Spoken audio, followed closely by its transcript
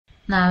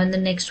Now in the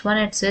next one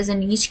it says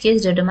in each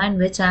case determine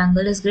which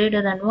angle is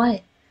greater and why.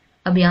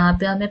 अब यहाँ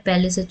पे हमें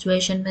पहले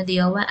situation में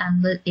दिया हुआ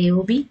एंगल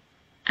AOB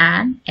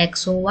एंड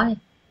XOY.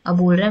 अब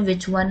बोल रहे हैं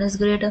which one is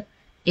greater.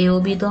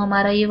 AOB तो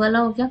हमारा ये वाला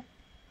हो गया,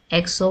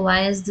 XOY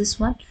is this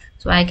one.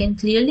 So I can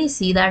clearly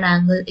see that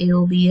angle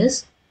AOB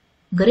is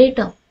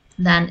greater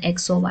than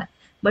XOY.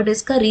 But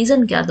इसका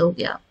रीजन क्या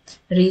दोगे आप?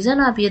 रीजन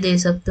आप ये दे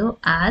सकते हो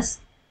as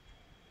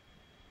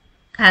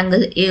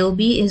angle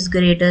AOB is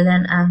greater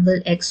than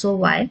angle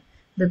XOY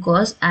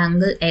because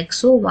angle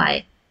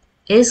XOY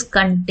is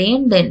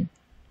contained in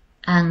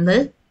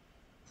angle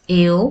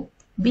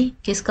AOB.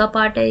 किसका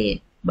part है ये?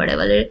 बड़े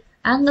वाले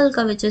एंगल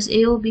का, विच इज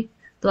AOB.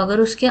 तो अगर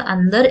उसके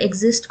अंदर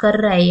एग्जिस्ट कर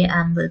रहा है ये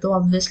एंगल तो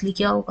ऑब्वियसली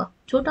क्या होगा?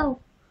 छोटा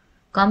होगा,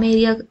 कम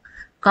एरिया,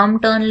 कम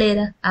टर्न ले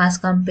रहा है as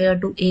compare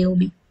to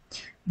AOB.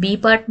 B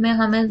part में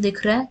हमें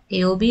दिख रहा है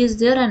AOB is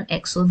there and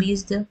XOB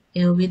is there.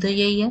 AOB तो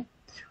यही है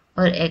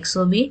और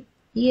XOB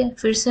ये.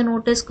 फिर से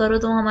नोटिस करो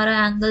तो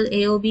हमारा angle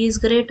AOB is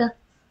greater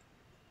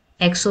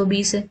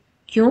XOB से.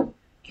 क्यों?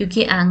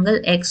 क्योंकि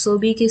एंगल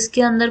XOB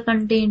किसके अंदर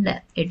कंटेन्ड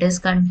है? It is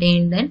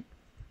contained in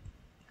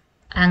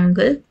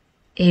angle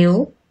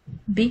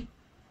AOB.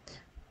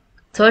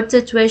 Third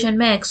situation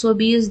में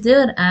XOB is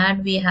there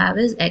and we have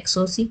is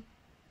XOC.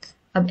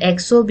 अब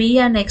XOB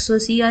and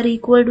XOC are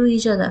equal to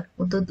each other.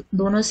 वो तो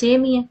दोनों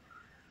सेम ही है,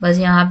 बस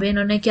यहाँ पे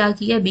इन्होंने क्या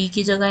किया, B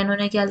की जगह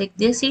इन्होंने क्या लिख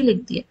दिया? C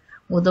लिख दिया.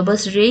 वो तो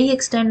बस रे ही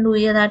एक्सटेंड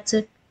हुई है, that's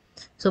it.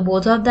 So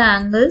both of the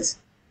angles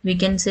we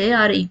can say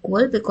are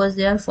equal because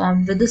they are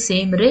formed with the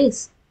same rays.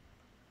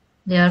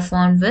 They are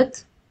formed with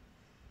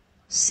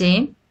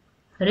same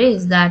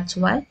rays. That's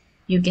why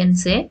you can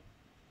say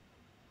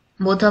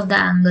both of the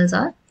angles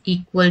are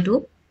equal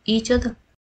to each other.